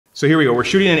So here we go, we're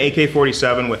shooting an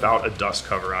AK-47 without a dust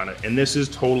cover on it, and this is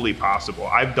totally possible.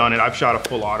 I've done it, I've shot a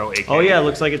full auto AK. Oh yeah, it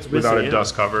looks like it's without a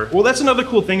dust cover. Well, that's another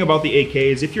cool thing about the AK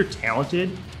is if you're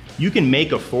talented, you can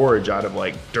make a forge out of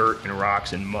like dirt and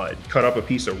rocks and mud. Cut up a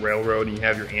piece of railroad and you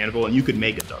have your anvil and you could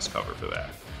make a dust cover for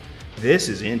that. This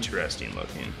is interesting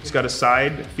looking. It's got a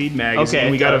side feed magazine.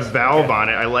 Okay, we got a valve on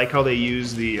it. I like how they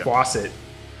use the faucet.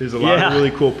 There's a lot of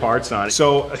really cool parts on it.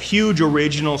 So a huge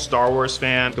original Star Wars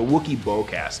fan, the Wookiee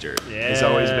bowcaster has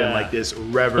always been like this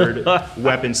revered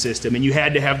weapon system, and you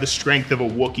had to have the strength of a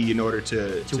Wookiee in order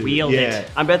to wield it.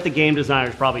 I bet the game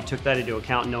designers probably took that into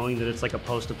account, knowing that it's like a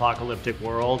post-apocalyptic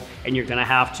world, and you're gonna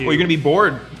have to. Well, you're gonna be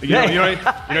bored. You don't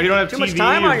have too TV much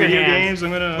time or on your video hands.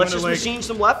 games. Let's just machine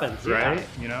some weapons, right?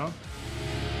 You know.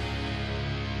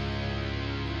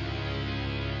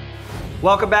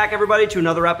 Welcome back, everybody, to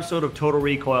another episode of Total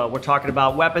Recoil. We're talking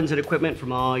about weapons and equipment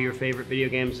from all your favorite video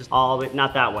games. All of it,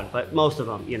 not that one, but most of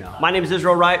them, you know. My name is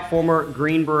Israel Wright, former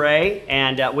Green Beret,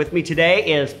 and with me today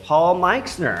is Paul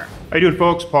Meixner. How you doing,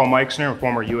 folks? Paul Meixner, a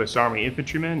former U.S. Army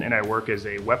infantryman, and I work as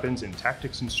a weapons and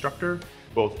tactics instructor,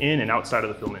 both in and outside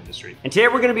of the film industry. And today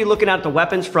we're going to be looking at the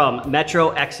weapons from Metro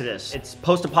Exodus. It's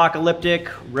post-apocalyptic,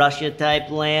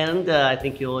 Russia-type land. I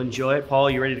think you'll enjoy it.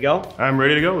 Paul, you ready to go? I'm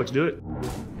ready to go. Let's do it.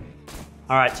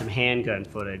 All right, some handgun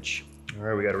footage. All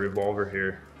right, we got a revolver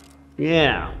here.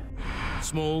 Yeah.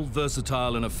 Small,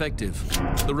 versatile, and effective,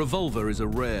 the revolver is a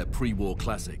rare pre-war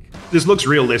classic. This looks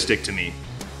realistic to me.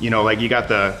 You know, like you got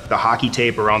the hockey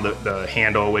tape around the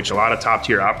handle, which a lot of top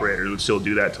tier operators would still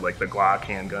do that to like the Glock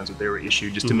handguns that they were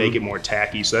issued just to make it more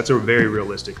tacky. So that's a very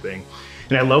realistic thing.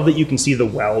 And I love that you can see the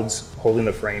welds holding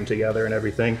the frame together and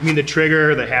everything. I mean, the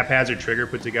trigger, the haphazard trigger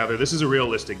put together, this is a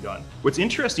realistic gun. What's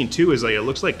interesting too is like it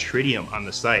looks like tritium on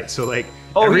the sight. So like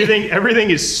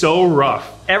everything is so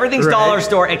rough. Everything's dollar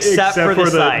store except for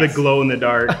the glow in the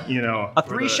dark, you know. A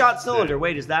 3-shot cylinder.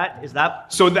 Wait, is that?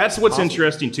 So that's what's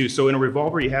interesting too. So in a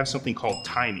revolver, you have something called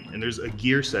timing, and there's a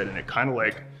gear set in it, kind of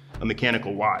like a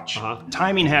mechanical watch.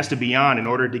 Timing has to be on in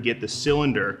order to get the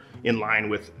cylinder in line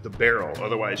with the barrel.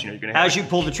 Otherwise, you're gonna have— As you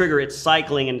pull the trigger, it's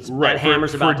cycling and that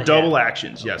hammer's about to hit. For double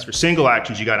actions, yes. For single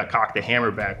actions, you gotta cock the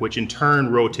hammer back, which in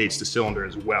turn rotates the cylinder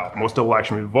as well. Most double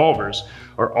action revolvers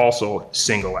are also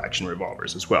single action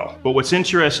revolvers as well. But what's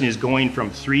interesting is going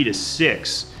from 3 to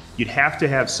 6, you'd have to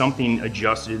have something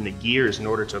adjusted in the gears in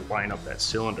order to line up that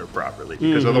cylinder properly,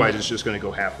 because otherwise it's just gonna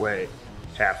go halfway.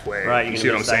 Right, you see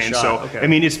what I'm saying? So, I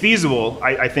mean, it's feasible.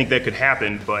 I think that could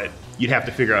happen, but you'd have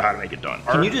to figure out how to make it done.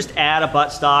 Can you just add a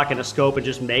buttstock and a scope and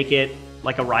just make it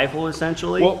like a rifle,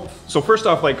 essentially? Well, so first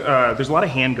off, like, there's a lot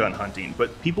of handgun hunting,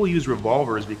 but people use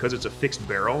revolvers because it's a fixed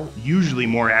barrel, usually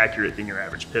more accurate than your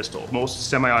average pistol. Most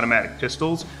semi-automatic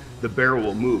pistols, the barrel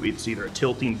will move. It's either a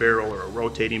tilting barrel or a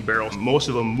rotating barrel. Most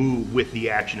of them move with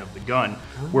the action of the gun,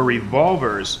 where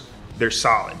revolvers, they're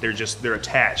solid. They're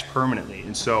attached permanently,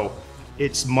 and so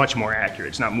it's much more accurate.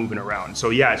 It's not moving around. So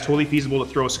yeah, it's totally feasible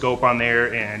to throw a scope on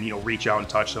there and, you know, reach out and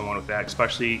touch someone with that,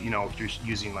 especially, you know, if you're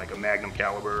using like a Magnum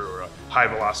caliber or a high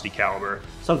velocity caliber.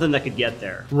 Something that could get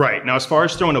there. Right. Now, as far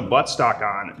as throwing a buttstock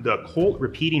on, the Colt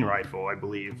repeating rifle, I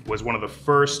believe, was one of the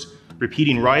first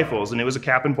repeating rifles, and it was a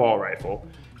cap and ball rifle.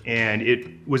 And it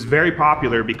was very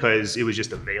popular because it was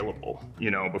just available, you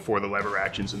know, before the lever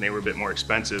actions, and they were a bit more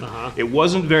expensive. It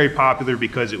wasn't very popular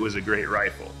because it was a great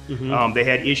rifle. They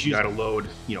had issues. You got to load,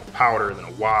 you know, powder, then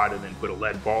a wad, and then put a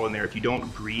lead ball in there. If you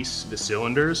don't grease the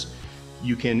cylinders,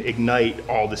 you can ignite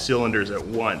all the cylinders at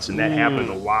once, and that happened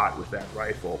a lot with that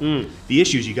rifle. The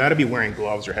issue is you got to be wearing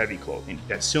gloves or heavy clothing.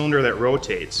 That cylinder that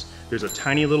rotates, there's a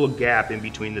tiny little gap in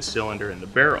between the cylinder and the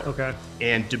barrel.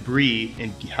 And debris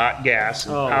and hot gas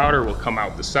and powder will come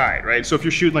out the side, right? So if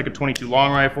you're shooting like a 22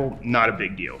 long rifle, not a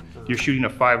big deal. If you're shooting a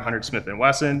 500 Smith &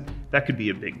 Wesson, that could be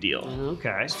a big deal.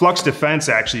 Flux Defense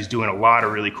actually is doing a lot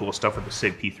of really cool stuff with the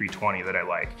SIG P320 that I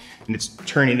like. And it's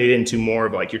turning it into more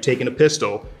of like, you're taking a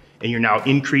pistol and you're now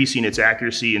increasing its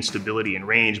accuracy and stability and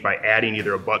range by adding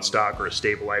either a buttstock or a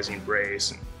stabilizing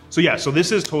brace. So yeah, so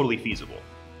this is totally feasible.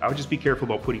 I would just be careful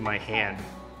about putting my hand,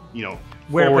 you know,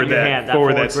 forward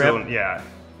that cylinder. Yeah,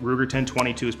 Ruger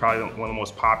 1022 is probably one of the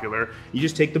most popular. You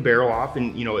just take the barrel off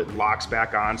and, you know, it locks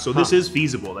back on. So this is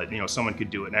feasible that, you know, someone could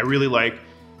do it. And I really like,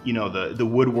 you know, the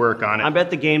woodwork on it. I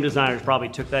bet the game designers probably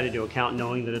took that into account,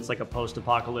 knowing that it's like a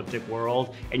post-apocalyptic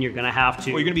world, and you're gonna have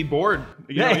to. Well, you're gonna be bored.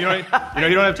 You don't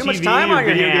have too TV much time or on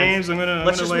your video hands. games.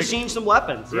 Let's just machine some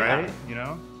weapons, right? You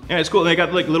know. Yeah, it's cool. They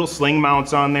got like little sling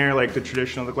mounts on there, like the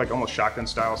traditional, look like almost shotgun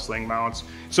style sling mounts.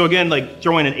 So again, like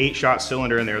throwing an 8-shot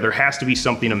cylinder in there has to be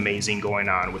something amazing going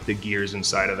on with the gears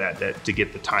inside of that to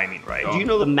get the timing right. Do you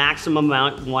know the maximum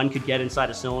amount one could get inside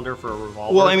a cylinder for a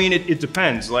revolver? Well, I mean, it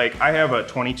depends. Like I have a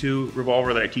 22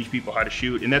 revolver that I teach people how to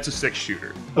shoot, and that's a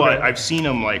 6-shooter. But I've seen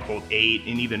them like hold 8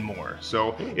 and even more.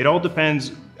 So it all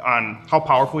depends on how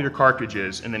powerful your cartridge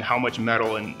is, and then how much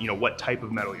metal and what type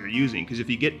of metal you're using. Because if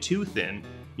you get too thin,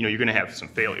 you're gonna have some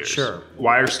failures. Sure.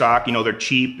 Wire stock, they're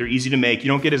cheap, they're easy to make. You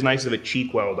don't get as nice of a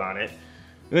cheek weld on it.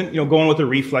 And then, going with a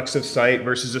reflexive sight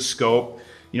versus a scope,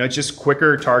 it's just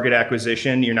quicker target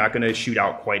acquisition. You're not gonna shoot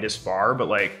out quite as far, but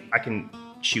like I can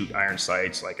shoot iron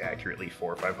sights like accurately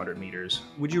 400 or 500 meters.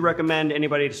 Would you recommend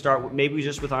anybody to start with, maybe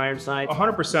just with iron sights?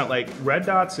 100%. Like red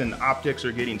dots and optics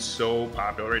are getting so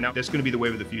popular right now. That's gonna be the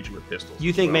wave of the future with pistols.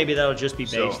 You think maybe that'll just be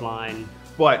baseline?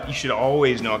 But you should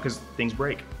always know, because things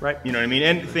break. Right. You know what I mean?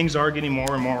 And things are getting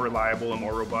more and more reliable and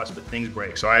more robust, but things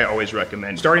break. So I always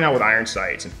recommend starting out with iron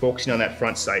sights and focusing on that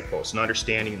front sight post and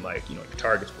understanding like, your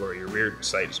target's blurry, your rear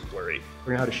sight is blurry.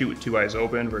 Learning how to shoot with 2 eyes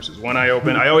open versus 1 eye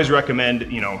open. I always recommend,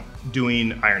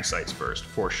 doing iron sights first,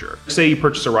 for sure. Say you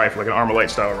purchase a rifle, like an Armalite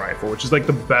style rifle, which is like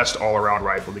the best all-around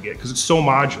rifle to get because it's so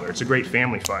modular. It's a great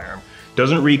family firearm.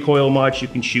 Doesn't recoil much. You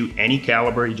can shoot any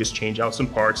caliber. You just change out some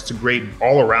parts. It's a great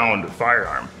all-around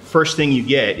firearm. First thing you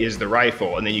get is the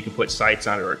rifle, and then you can put sights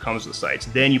on it, or it comes with sights.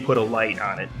 Then you put a light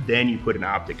on it. Then you put an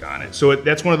optic on it. So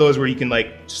that's one of those where you can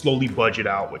like slowly budget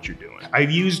out what you're doing.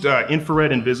 I've used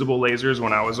infrared and visible lasers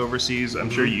when I was overseas. I'm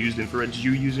sure you used infrared. Did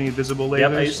you use any visible lasers?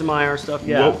 Yep, I used some IR stuff,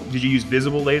 yeah. Did you use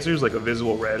visible lasers, like a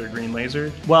visible red or green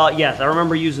laser? Well, yes, I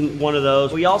remember using one of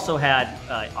those. We also had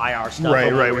IR stuff.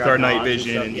 Right, with our night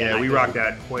vision, and yeah, we rocked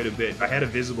that quite a bit. I had a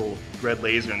visible red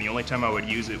laser, and the only time I would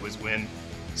use it was when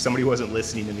somebody wasn't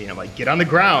listening to me. I'm like, get on the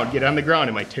ground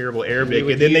in my terrible Arabic.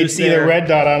 And then they'd see the red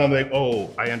dot on them, like, oh,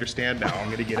 I understand now.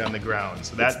 I'm gonna get on the ground.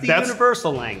 So that's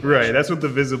universal language. Right, that's what the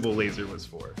visible laser was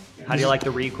for. How do you like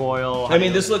the recoil? I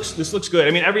mean, this looks good.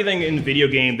 I mean, everything in the video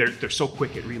game, they're so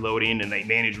quick at reloading, and they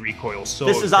manage recoil so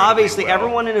This is obviously,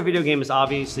 everyone in a video game is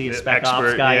obviously a spec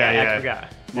ops guy, expert guy.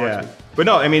 Yeah. But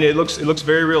no, I mean, it looks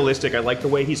very realistic. I like the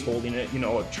way he's holding it.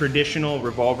 A traditional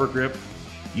revolver grip.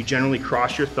 You generally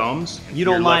cross your thumbs. You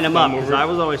don't line them up, because I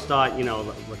was always thought,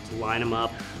 to line them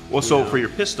up. Well, so for your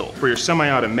pistol, for your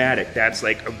semi-automatic, that's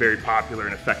like a very popular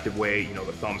and effective way. The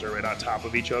thumbs are right on top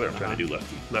of each other. I'm trying to do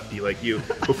lefty like you.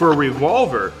 But for a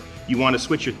revolver, you want to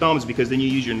switch your thumbs, because then you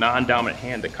use your non-dominant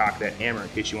hand to cock that hammer in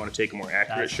case you want to take a more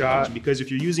accurate shot. Because if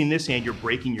you're using this hand, you're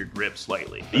breaking your grip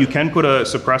slightly. You can put a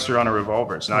suppressor on a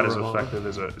revolver. It's not as effective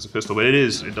as a pistol, but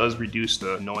it does reduce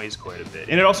the noise quite a bit.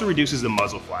 And it also reduces the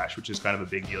muzzle flash, which is kind of a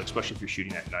big deal, especially if you're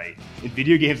shooting at night. In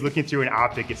video games, looking through an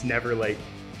optic, it's never like,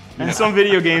 in some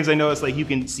video games, I know it's like you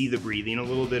can see the breathing a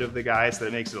little bit of the guy, so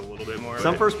that makes it a little bit more.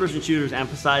 Some first-person shooters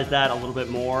emphasize that a little bit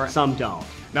more. Some don't.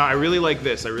 Now, I really like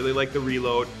this. I really like the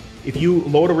reload. If you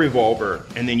load a revolver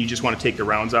and then you just want to take the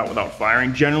rounds out without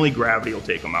firing, generally gravity will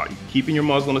take them out. You can keep your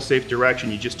muzzle in a safe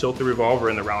direction, you just tilt the revolver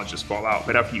and the rounds just fall out.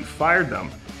 But after you fired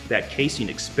them, that casing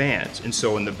expands. And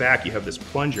so in the back, you have this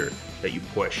plunger that you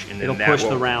push. And then it'll push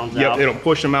the rounds out. Yep, it'll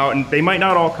push them out. And they might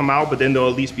not all come out, but then they'll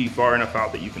at least be far enough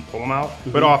out that you can pull them out.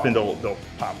 But often they'll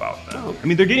pop out then. I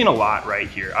mean, they're getting a lot right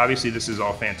here. Obviously, this is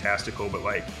all fantastical, but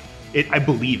like, I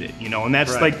believe it, and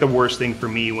that's like the worst thing for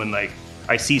me when like,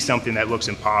 I see something that looks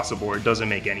impossible or it doesn't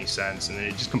make any sense, and then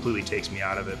it just completely takes me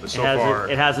out of it. But so far,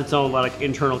 it has its own like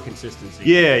internal consistency.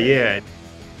 Yeah.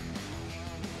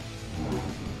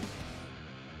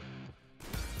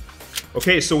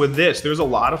 Okay, so with this, there's a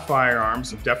lot of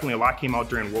firearms. Definitely a lot came out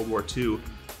during World War II.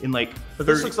 But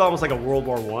this looks almost like a World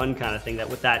War I kind of thing, that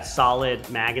with that solid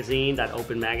magazine, that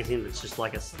open magazine that's just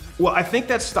like a... Well, I think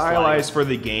that's stylized for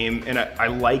the game, and I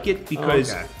like it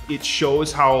because it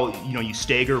shows how, you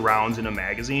stagger rounds in a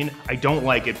magazine. I don't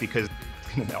like it because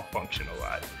it's gonna malfunction a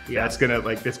lot. Yeah, that's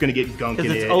gonna get gunk in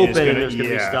it. It's open and there's gonna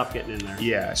be stuff getting in there.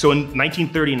 Yeah, so in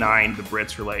 1939, the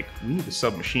Brits were like, we need a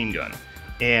submachine gun.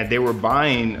 And they were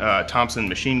buying Thompson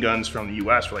machine guns from the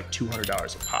US for like $200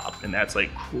 a pop, and that's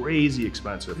like crazy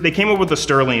expensive. They came up with the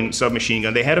Sterling submachine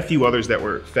gun. They had a few others that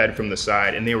were fed from the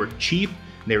side, and they were cheap,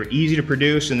 they were easy to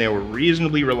produce, and they were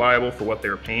reasonably reliable for what they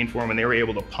were paying for them, and they were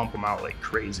able to pump them out like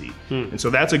crazy. And so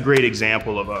that's a great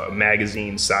example of a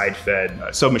magazine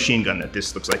side-fed submachine gun that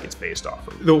this looks like it's based off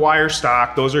of. The wire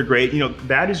stock, those are great.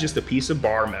 That is just a piece of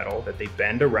bar metal that they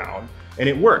bend around, And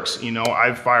it works. You know,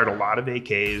 I've fired a lot of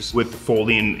AKs with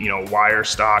folding, you know, wire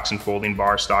stocks and folding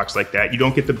bar stocks like that. You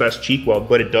don't get the best cheek weld,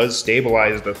 but it does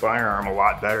stabilize the firearm a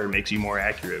lot better. It makes you more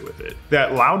accurate with it.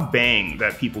 That loud bang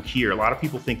that people hear, a lot of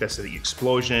people think that's the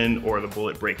explosion or the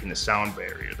bullet breaking the sound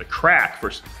barrier. The crack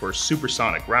for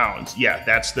supersonic rounds, yeah,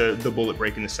 that's the bullet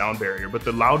breaking the sound barrier. But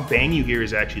the loud bang you hear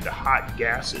is actually the hot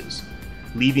gases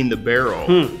leaving the barrel,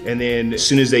 and then as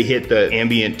soon as they hit the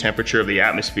ambient temperature of the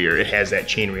atmosphere, it has that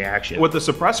chain reaction. What the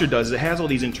suppressor does is it has all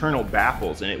these internal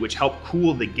baffles in it which help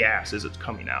cool the gas as it's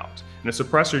coming out. And the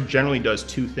suppressor generally does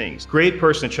two things. Great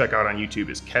person to check out on YouTube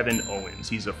is Kevin Owens.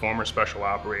 He's a former special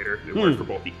operator who worked for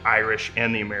both the Irish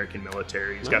and the American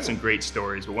military. He's got some great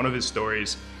stories, but one of his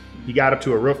stories, he got up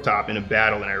to a rooftop in a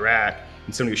battle in Iraq,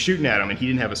 and somebody was shooting at him, and he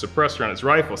didn't have a suppressor on his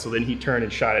rifle, so then he turned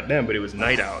and shot at them, but it was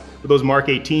night out. With those Mark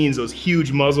 18s, those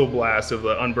huge muzzle blasts of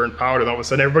the unburned powder, and all of a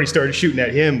sudden everybody started shooting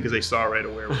at him because they saw right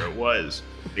away where it was.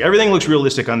 Everything looks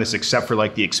realistic on this except for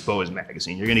like the exposed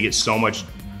magazine. You're gonna get so much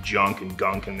junk and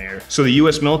gunk in there. So the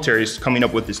US military is coming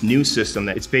up with this new system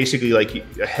that it's basically like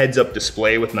a heads-up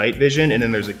display with night vision, and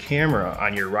then there's a camera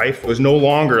on your rifle. It's no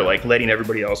longer like letting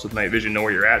everybody else with night vision know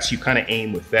where you're at, so you kind of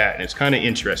aim with that, and it's kind of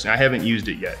interesting. I haven't used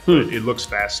it yet, but it looks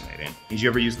fascinating. Did you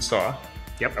ever use the saw?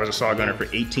 Yep, I was a saw gunner for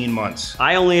 18 months.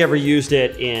 I only ever used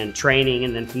it in training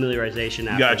and then familiarization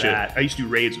after that. I used to do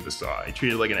raids with the saw. I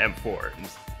treated it like an M4.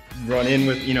 Run in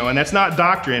with, you know, and that's not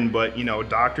doctrine, but you know,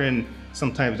 doctrine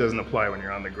sometimes doesn't apply when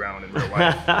you're on the ground in real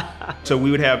life. So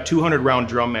we would have 200 round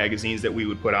drum magazines that we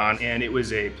would put on, and it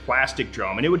was a plastic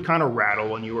drum, and it would kind of rattle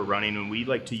when you were running, and we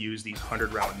like to use these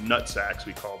 100 round nut sacks,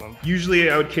 we call them. Usually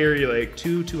I would carry like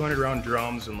 200 round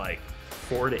drums and like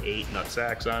 4 to 8 nut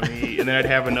sacks on me, and then I'd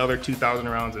have another 2,000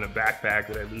 rounds in a backpack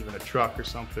that I'd leave in a truck or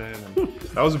something. And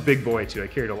I was a big boy too. I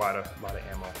carried a lot of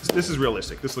ammo. This is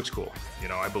realistic. This looks cool. You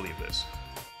know, I believe this.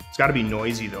 It's got to be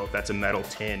noisy though if that's a metal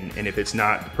tin, and if it's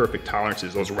not the perfect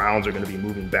tolerances, those rounds are going to be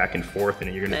moving back and forth,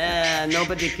 and you're going to.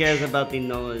 Nobody cares about the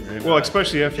noise. Well,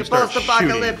 especially if you start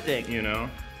Post-Apocalyptic, you know.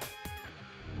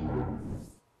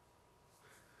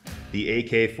 The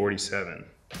AK-47.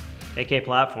 AK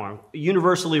platform,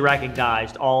 universally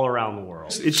recognized all around the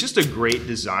world. It's just a great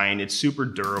design. It's super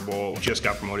durable. Just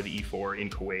got promoted to E4 in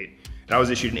Kuwait. And I was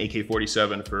issued an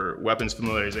AK-47 for weapons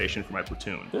familiarization for my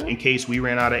platoon. In case we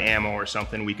ran out of ammo or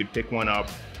something, we could pick one up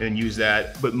and use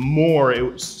that. But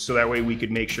more, so that way we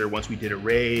could make sure once we did a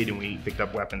raid and we picked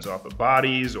up weapons off of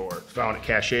bodies or found a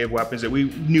cache of weapons that we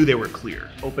knew they were clear.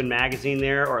 Open magazine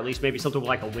there, or at least maybe something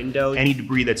like a window. Any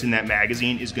debris that's in that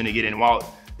magazine is going to get in.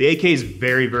 While the AK is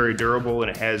very, very durable and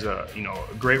it has a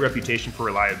great reputation for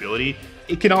reliability,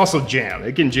 it can also jam.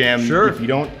 It can jam if you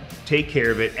don't take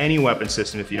care of it. Any weapon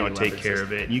system, if you don't take care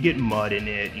of it, you get mud in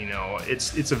it, you know,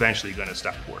 it's eventually going to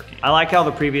stop working. I like how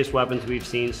the previous weapons we've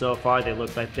seen so far, they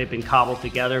look like they've been cobbled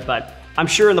together, but I'm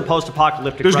sure in the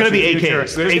post-apocalyptic there's going to be AKs.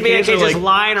 There's going to be AKs just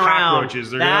lying around.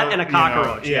 And a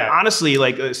cockroach. Yeah. Honestly,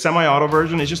 like a semi-auto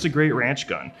version is just a great ranch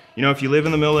gun. You know, if you live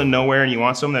in the middle of nowhere and you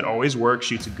want something that always works,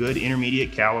 shoots a good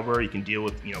intermediate caliber, you can deal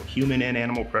with, you know, human and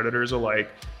animal predators alike.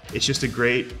 It's just a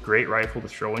great rifle to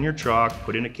throw in your truck,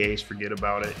 put in a case, forget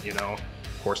about it, you know.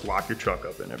 Of course, lock your truck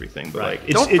up and everything, but like,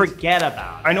 don't forget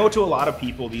about it. I know to a lot of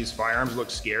people, these firearms look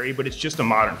scary, but it's just a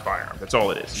modern firearm. That's all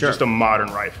it is. It's just a modern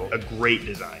rifle. A great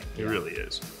design. It really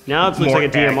is. Now it looks like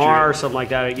a DMR or something like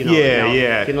that, you know.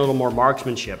 Getting a little more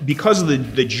marksmanship. Because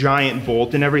of the giant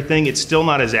bolt and everything, it's still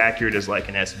not as accurate as like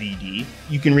an SVD.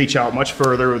 You can reach out much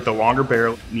further with the longer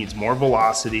barrel. It needs more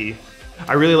velocity.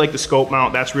 I really like the scope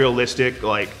mount. That's realistic.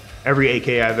 Like every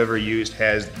AK I've ever used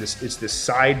has this, it's this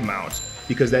side mount,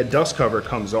 because that dust cover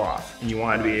comes off and you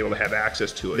want to be able to have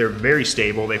access to it. They're very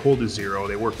stable, they hold to 0,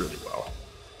 they work really well.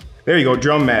 There you go,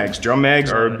 drum mags. Drum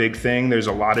mags are a big thing. There's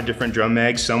a lot of different drum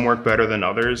mags. Some work better than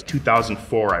others.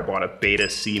 2004, I bought a Beta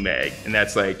C mag, and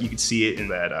that's like, you can see it in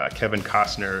that Kevin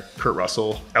Costner, Kurt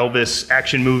Russell, Elvis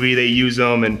action movie. They use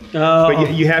them, and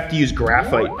but you have to use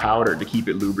graphite powder to keep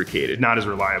it lubricated. Not as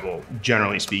reliable,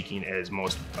 generally speaking, as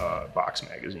most box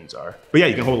magazines are. But yeah,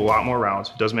 you can hold a lot more rounds.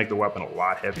 It does make the weapon a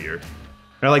lot heavier.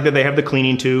 And I like that they have the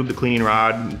cleaning tube, the cleaning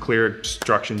rod, and clear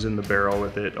obstructions in the barrel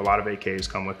with it. A lot of AKs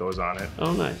come with those on it.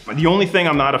 Oh, nice. The only thing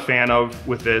I'm not a fan of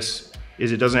with this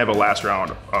is it doesn't have a last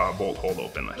round bolt hold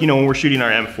open. You know, when we're shooting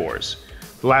our M4s,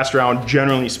 the last round,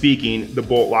 generally speaking, the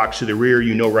bolt locks to the rear,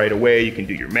 you know right away, you can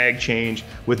do your mag change.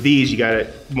 With these,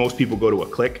 most people go to a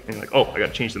click and you're like, oh, I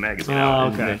gotta change the magazine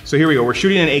out. Okay. So here we go, we're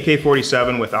shooting an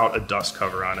AK-47 without a dust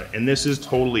cover on it, and this is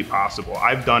totally possible.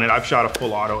 I've done it, I've shot a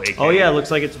full auto AK. Oh yeah, it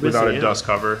looks like it's without a dust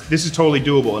cover. This is totally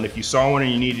doable, and if you saw one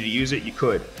and you needed to use it, you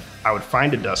could. I would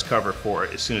find a dust cover for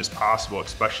it as soon as possible,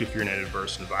 especially if you're in an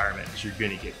adverse environment, because you're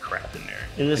gonna get crap in there.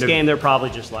 In this game, they're probably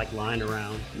just like lying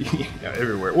around. Yeah,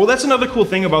 everywhere. Well, that's another cool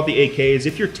thing about the AK is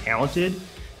if you're talented,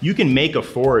 you can make a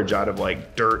forge out of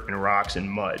like dirt and rocks and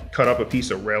mud. Cut up a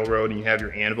piece of railroad and you have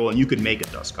your anvil, and you could make a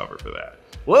dust cover for that.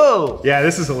 Whoa! Yeah,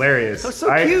 this is hilarious. That's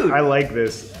so cute. I like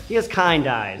this. He has kind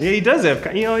eyes. Yeah, he does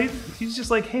have. You know, he's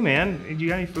just like, hey man, do you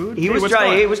got any food? He hey, was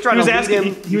trying. He was trying to ask lead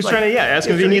him. He was trying to ask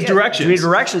him if he needs directions. Do you need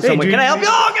directions? Hey, can I help you?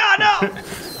 Oh God, no!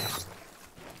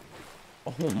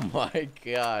 Oh my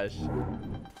gosh.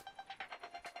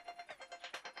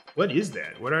 What is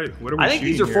that? What are we I think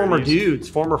these are former dudes,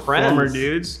 former friends. Former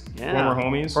dudes? Yeah. Former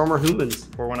homies? Former humans.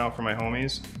 Pour one out for my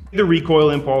homies. The recoil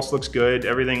impulse looks good.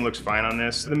 Everything looks fine on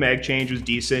this. The mag change was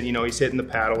decent. You know, he's hitting the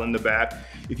paddle in the back.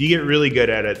 If you get really good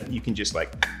at it, you can just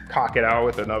like cock it out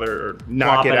with another, or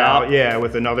knock it out. Yeah,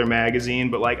 with another magazine.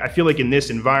 But like, I feel like in this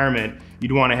environment,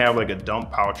 you'd want to have like a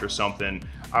dump pouch or something.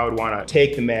 I would want to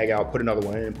take the mag out, put another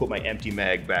one in, and put my empty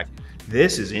mag back.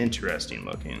 This is interesting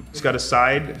looking. It's got a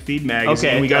side feed magazine.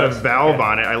 Okay, we got a valve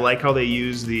on it. I like how they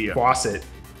use the faucet.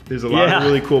 There's a lot of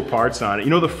really cool parts on it. You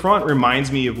know, the front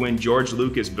reminds me of when George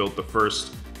Lucas built the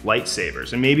first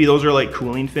lightsabers. And maybe those are like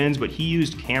cooling fins, but he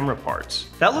used camera parts.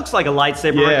 That looks like a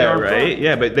lightsaber. Yeah, right? Right?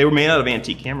 Yeah, but they were made out of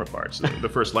antique camera parts, the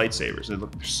first lightsabers.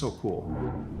 They're so cool.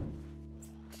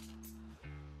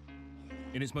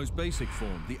 In its most basic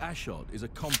form, the Ashot is a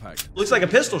compact. Looks like a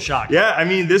pistol shot. Yeah, I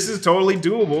mean, this is totally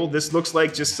doable. This looks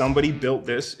like just somebody built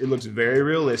this. It looks very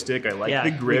realistic. I like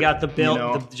the grip. We got the build, you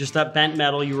know. just that bent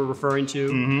metal you were referring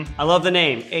to. I love the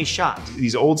name, A Shot.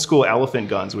 These old school elephant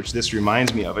guns, which this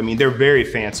reminds me of. I mean, they're very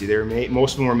fancy. They're made,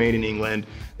 most of them were made in England.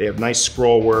 They have nice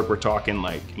scroll work. We're talking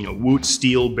like, you know, woot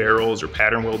steel barrels or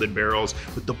pattern welded barrels,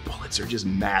 but the bullets are just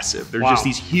massive. They're just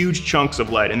these huge chunks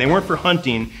of lead, and they weren't for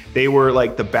hunting. They were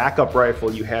like the backup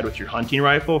rifle you had with your hunting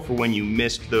rifle for when you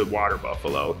missed the water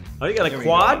buffalo. Oh, you got a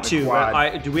quad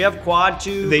tube. Do we have quad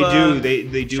tube? They do.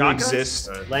 They do shotguns? exist.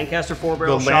 Lancaster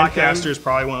 4-barrel The shotgun. Lancaster is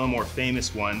probably one of the more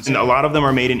famous ones, and a lot of them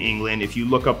are made in England. If you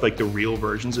look up like the real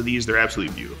versions of these, they're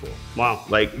absolutely beautiful. Wow.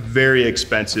 Like very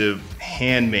expensive,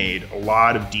 handmade, a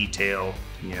lot of detail.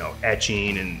 You know,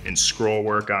 etching and scroll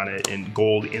work on it, and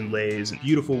gold inlays and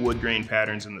beautiful wood grain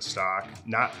patterns in the stock.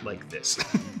 Not like this.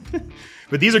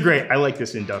 But these are great. I like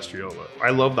this industrial look. I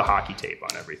love the hockey tape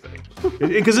on everything.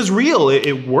 Because it's real,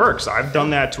 it works. I've done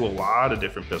that to a lot of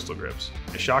different pistol grips.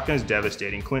 The shotgun is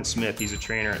devastating. Clint Smith, he's a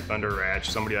trainer at Thunder Ranch,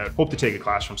 somebody I hope to take a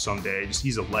class from someday.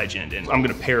 He's a legend. And I'm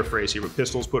gonna paraphrase here, but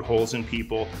pistols put holes in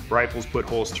people, rifles put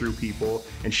holes through people,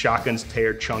 and shotguns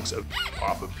tear chunks of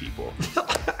off of people.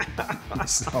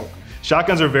 So,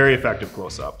 shotguns are very effective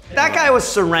close up. That guy was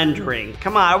surrendering.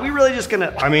 Come on, are we really just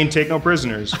gonna? I mean, take no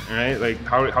prisoners, right? Like,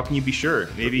 how can you be sure?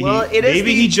 Maybe Well,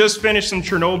 he just finished some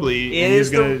Chernobyl and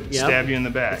he's gonna stab you in the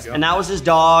back. And that was his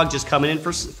dog just coming in for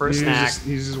a snack.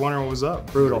 He's just wondering what was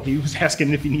up. Brutal. He was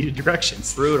asking if he needed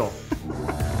directions. Brutal.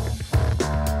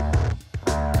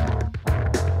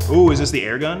 Ooh, is this the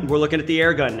air gun? We're looking at the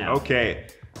air gun now. Okay.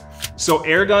 So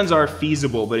air guns are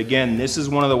feasible, but again, this is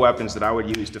one of the weapons that I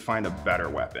would use to find a better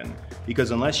weapon. Because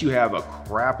unless you have a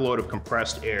crap load of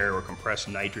compressed air or compressed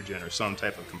nitrogen or some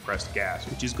type of compressed gas,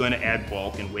 which is going to add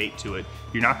bulk and weight to it,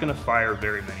 you're not going to fire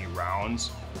very many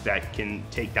rounds that can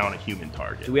take down a human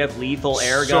target. Do we have lethal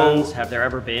air guns? Have there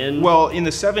ever been? Well, in the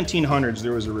 1700s,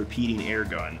 there was a repeating air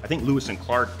gun. I think Lewis and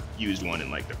Clark used one in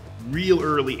like the real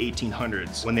early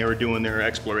 1800s when they were doing their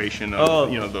exploration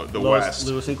of the West.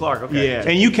 Lewis and Clark, okay. Yeah,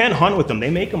 and you can hunt with them. They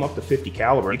make them up to 50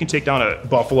 caliber. You can take down a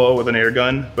buffalo with an air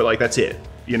gun, but like that's it.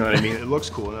 You know what I mean? It looks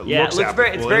cool. And it looks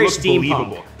very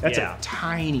believable. That's a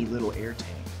tiny little air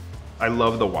tank. I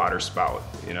love the water spout,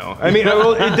 you know? I mean,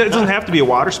 well, it doesn't have to be a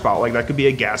water spout. Like that could be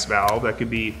a gas valve. That could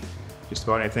be just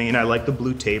about anything. And I like the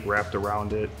blue tape wrapped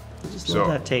around it. You just love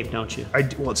that tape, don't you?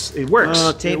 Well, it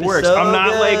works. Tape it works. is so I'm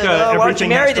not good. like everything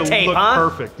has to tape, look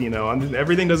perfect, you know?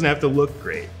 Everything doesn't have to look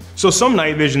great. So some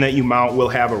night vision that you mount will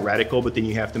have a reticle, but then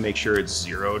you have to make sure it's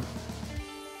zeroed.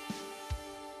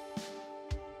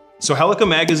 So Helica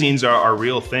magazines are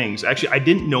real things. Actually, I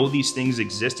didn't know these things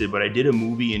existed, but I did a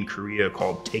movie in Korea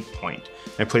called Take Point.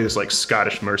 I played this like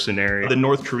Scottish mercenary. The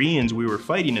North Koreans we were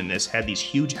fighting in this had these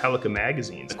huge Helica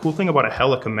magazines. The cool thing about a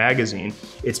Helica magazine,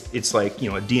 it's like, you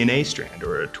know, a DNA strand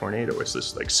or a tornado. It's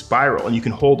this like spiral, and you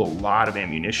can hold a lot of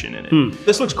ammunition in it.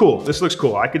 This looks cool. This looks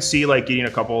cool. I could see like getting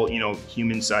a couple, you know,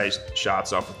 human-sized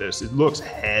shots off of this. It looks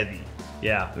heavy.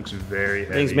 Yeah. It looks very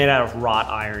heavy. Things made out of wrought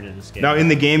iron in this game. Now in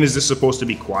the game, is this supposed to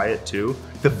be quiet too?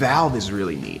 The valve is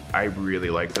really neat. I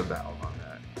really like the valve on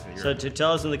that. So to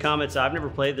tell us in the comments, I've never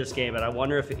played this game, but I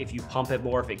wonder if you pump it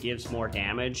more, if it gives more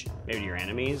damage, maybe to your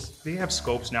enemies. They have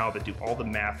scopes now that do all the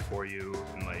math for you,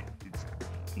 and like,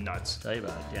 it's nuts. Tell you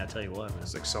about it. Yeah, I'll tell you what.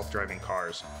 It's like self-driving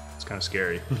cars. It's kind of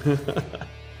scary.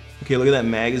 Okay, look at that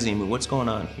magazine, but what's going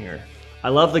on here? I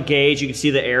love the gauge. You can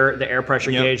see the air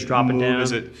pressure gauge dropping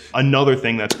down. Another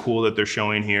thing that's cool that they're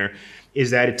showing here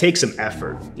is that it takes some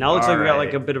effort. Now it looks like we got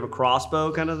like a bit of a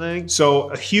crossbow kind of thing. So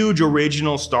a huge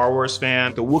original Star Wars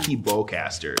fan, the Wookiee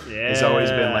bowcaster has always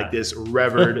been like this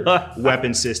revered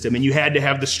weapon system, and you had to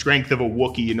have the strength of a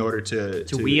Wookiee in order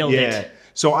to wield it.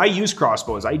 So I use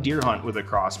crossbows. I deer hunt with a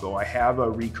crossbow. I have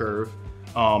a recurve.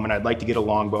 And I'd like to get a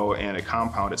longbow and a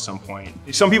compound at some point.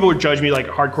 Some people would judge me like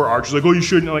hardcore archers, like, oh, you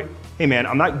shouldn't. I'm like, hey man,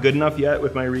 I'm not good enough yet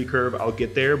with my recurve. I'll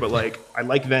get there, but like, I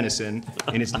like venison,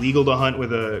 and it's legal to hunt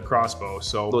with a crossbow.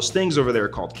 So those things over there are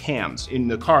called cams. In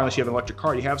the car, unless you have an electric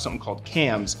car, you have something called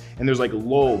cams, and there's like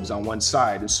lobes on one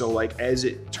side. And so like, as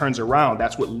it turns around,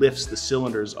 that's what lifts the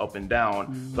cylinders up and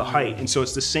down the height. And so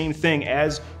it's the same thing.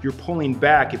 As you're pulling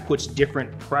back, it puts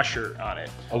different pressure on it.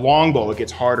 A longbow, it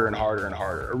gets harder and harder and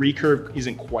harder. A recurve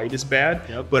isn't quite as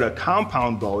bad, but a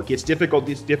compound bow, it gets difficult,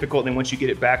 and then once you get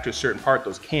it back to a certain part,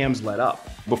 those cams let up.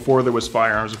 Before there was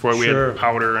firearms, before we had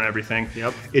powder and everything,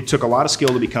 it took a lot of skill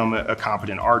to become a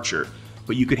competent archer.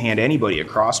 But you could hand anybody a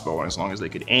crossbow, and as long as they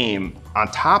could aim. On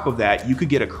top of that, you could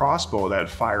get a crossbow that would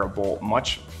fire a bolt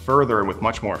much further and with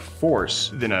much more force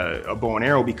than a bow and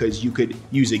arrow, because you could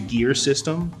use a gear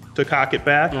system to cock it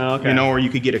back, you know, or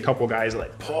you could get a couple guys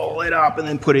like pull it up and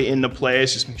then put it into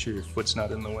place. Just make sure your foot's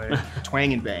not in the way.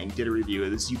 Twang and Bang did a review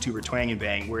of this YouTuber Twang and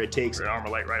Bang, where it takes an Armor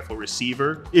Light Rifle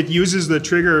receiver. It uses the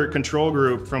trigger control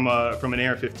group from an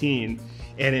AR-15.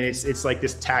 And it's like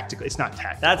this tactical. It's not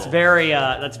tactical. That's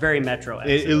very Metro.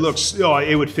 It looks. Oh,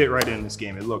 it would fit right in this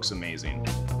game. It looks amazing.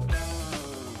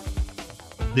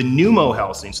 The Pneumo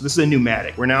Helsing. So this is a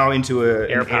pneumatic. We're now into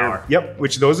air power. Yep,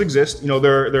 which those exist. You know,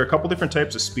 there are a couple different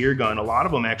types of spear gun. A lot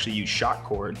of them actually use shock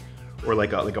cord, or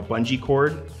like a bungee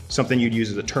cord, something you'd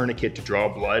use as a tourniquet to draw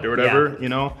blood or whatever. You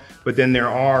know. But then there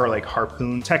are like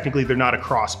harpoon. Technically, they're not a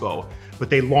crossbow,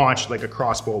 but they launch like a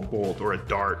crossbow bolt or a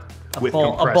dart. A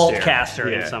bolt caster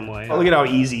in some way. Oh, look at how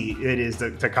easy it is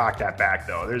to cock that back,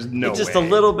 though. There's no way. It's just a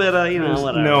little bit of, There's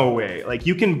whatever. no way. Like,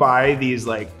 you can buy these,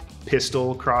 like,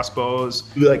 pistol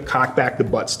crossbows. You, like, cock back the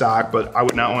buttstock, but I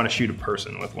would not want to shoot a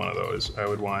person with one of those. I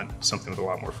would want something with a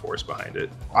lot more force behind it.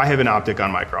 I have an optic on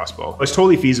my crossbow. It's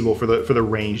totally feasible for the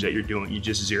range that you're doing. You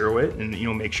just zero it and, you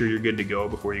know, make sure you're good to go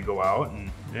before you go out, and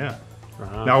yeah.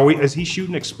 Now, is he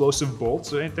shooting explosive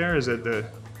bolts right there? Is it the...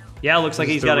 Yeah, it looks like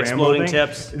he's got exploding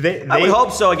tips. I would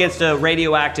hope so against a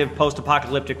radioactive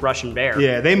post-apocalyptic Russian bear.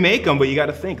 Yeah, they make them, but you got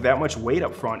to think that much weight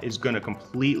up front is going to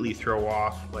completely throw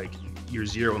off like your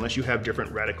zero, unless you have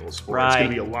different reticles for it. It's going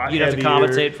to be a lot heavier. You'd have to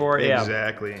compensate for it.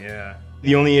 Exactly. Yeah.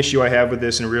 The only issue I have with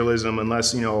this in realism,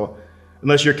 unless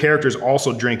your character is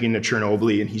also drinking the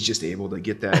Chernobyl and he's just able to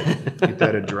get that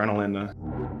adrenaline.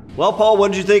 Well, Paul,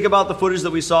 what did you think about the footage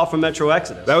that we saw from Metro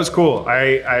Exodus? That was cool.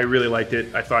 I really liked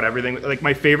it. I thought everything, like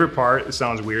my favorite part, it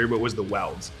sounds weird, but was the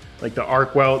welds. Like the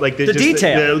arc weld, like the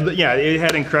detail. Yeah, it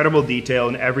had incredible detail,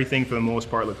 and everything for the most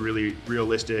part looked really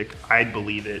realistic. I'd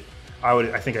believe it.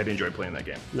 I think I'd enjoy playing that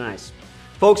game. Nice.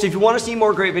 Folks, if you want to see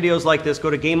more great videos like this, go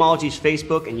to Gamology's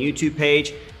Facebook and YouTube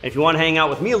page. And if you want to hang out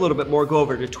with me a little bit more, go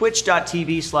over to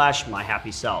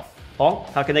twitch.tv/myhappyself. Paul,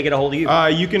 how can they get a hold of you?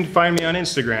 You can find me on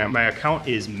Instagram. My account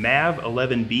is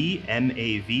Mav11B,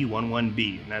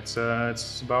 MAV11B. And that's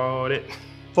about it.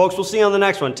 Folks, we'll see you on the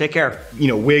next one. Take care. You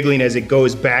know, wiggling as it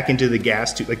goes back into the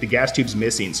gas tube. Like the gas tube's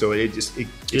missing, so it still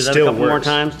works. Do that a couple more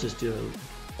times. Just do it.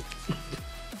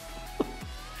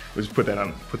 We'll just put that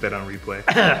on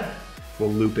replay. We'll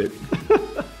loop it.